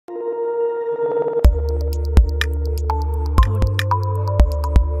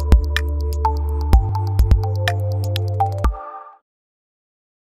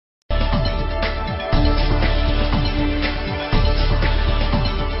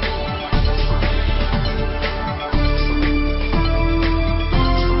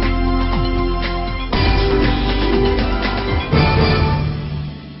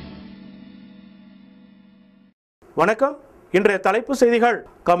வணக்கம். இன்றைய தலைப்பு செய்திகள்.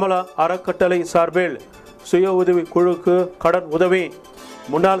 கமலா அறக்கட்டளை சார்பில் சுய உதவி குழுக்கு கடன் உதவி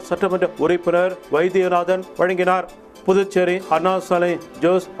முன்னாள் சட்டமன்ற உறுப்பினர் வைத்தியநாதன் வழங்கினார். புதுச்சேரி அண்ணா சாலை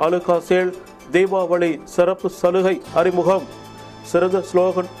ஜோஸ் அலுகாசில் தீபாவளி சிறப்பு சலுகை அறிமுகம். சிறந்த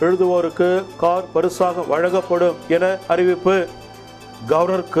ஸ்லோகன் எழுதுவோருக்கு கார் பரிசாக வழங்கப்படும் என அறிவிப்பு.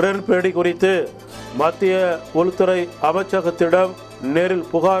 கவர்னர் கிரண்பேடி குறித்து மத்திய உள்துறை அமைச்சகத்திடம் நேரில்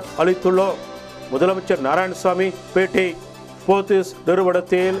புகார் அளித்துள்ளோம். முதலமைச்சர் நாராயணசாமி பேட்டி. போத்திஸ்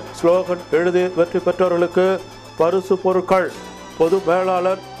நிறுவனத்தில் ஸ்லோகன் எழுதி வெற்றி பெற்றவர்களுக்கு பரிசு பொருட்கள் பொது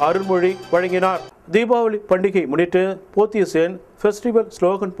மேலாளர் அருண்மொழி வழங்கினார். தீபாவளி பண்டிகை முன்னிட்டு போத்திஸின் ஃபெஸ்டிவல்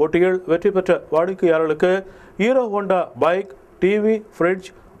ஸ்லோகன் போட்டியில் வெற்றி பெற்ற வாடிக்கையாளர்களுக்கு hero Honda bike, TV, fridge,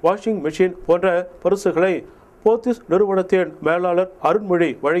 washing machine போன்ற பரிசுகளை போத்திஸ் நிறுவனத்தின் மேலாளர் அருண்மொழி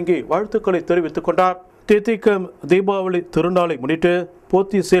வழங்கி வாழ்த்துக்களை தெரிவித்துக் கொண்டார். தித்திக்கும் தீபாவளி திருநாளை முன்னிட்டு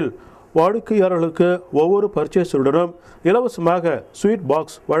போத்திஸில் வாடிக்கையாளர்களுக்கு ஒவ்வொரு பர்ச்சேஸுடனும் இலவசமாக ஸ்வீட்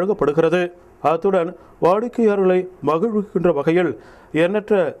பாக்ஸ் வழங்கப்படுகிறது. அத்துடன் வாடிக்கையாளர்களை மகிழ்விக்கின்ற வகையில்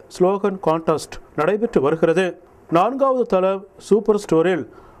எண்ணற்ற ஸ்லோகன் கான்டெஸ்ட் நடைபெற்று வருகிறது. 4வது தளம் சூப்பர் ஸ்டோரில்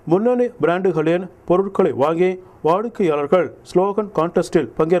முன்னணி பிராண்டுகளின் பொருட்களை வாங்கி வாடிக்கையாளர்கள் ஸ்லோகன்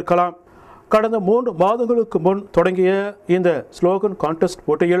கான்டெஸ்டில் பங்கேற்கலாம். கடந்த 3 மாதங்களுக்கு முன் தொடங்கிய இந்த ஸ்லோகன் கான்டெஸ்ட்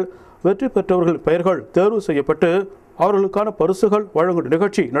போட்டியில் வெற்றி பெற்றவர்கள் பெயர்கள் தேர்வு செய்யப்பட்டு அவர்களுக்கான பரிசுகள் வழங்கும்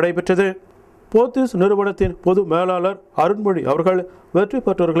நிகழ்ச்சி நடைபெற்றது. போத்திஸ் நிறுவனத்தின் பொது மேலாளர் அருண்மொழி அவர்கள் வெற்றி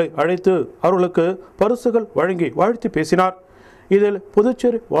பெற்றவர்களை அழைத்து அவர்களுக்கு பரிசுகள் வழங்கி வாழ்த்தி பேசினார். இதில்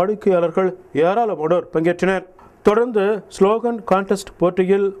புதுச்சேரி வாடிக்கையாளர்கள் ஏராளமானோர் பங்கேற்றனர். தொடர்ந்து ஸ்லோகன் கான்டெஸ்ட்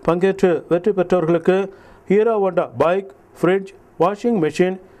போட்டியில் பங்கேற்று வெற்றி பெற்றவர்களுக்கு hero Honda bike, fridge, washing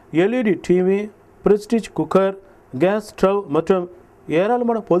machine, LED TV, prestige cooker, gas stove மற்றும்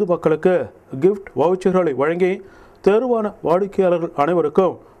ஏராளமான பொதுமக்களுக்கு கிஃப்ட் வவுச்சர்களை வழங்கி தேர்வான வாடிக்கையாளர்கள்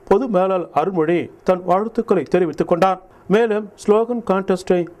அனைவருக்கும் பொது மேலாளர் அருண்மொழி தன் வாழ்த்துக்களை தெரிவித்துக் கொண்டார். மேலும் ஸ்லோகன்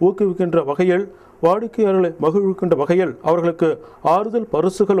கான்டெஸ்டை ஊக்குவிக்கின்ற வகையில் வாடிக்கையாளர்களை மகிழ்விக்கின்ற வகையில் அவர்களுக்கு ஆறுதல்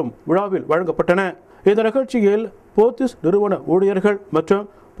பரிசுகளும் விழாவில் வழங்கப்பட்டன. இந்த நிகழ்ச்சியில் போத்திஸ் நிறுவன ஊழியர்கள் மற்றும்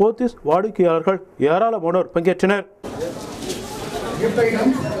போத்திஸ் வாடிக்கையாளர்கள் ஏராளமானோர் பங்கேற்றனர்.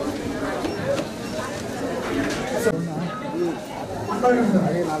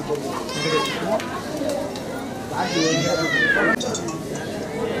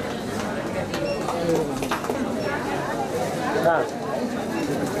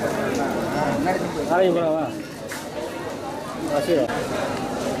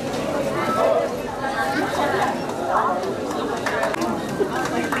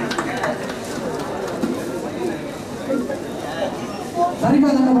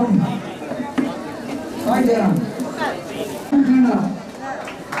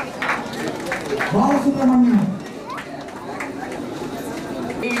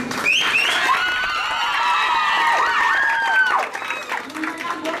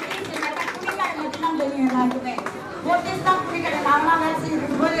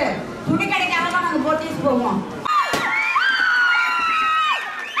 துணி கடைக்காக தான் நாங்கள் போத்தீஸ் போவோம்.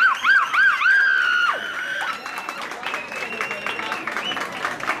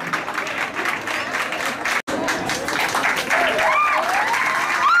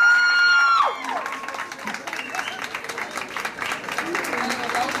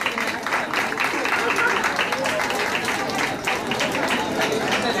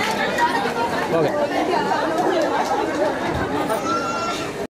 Okay.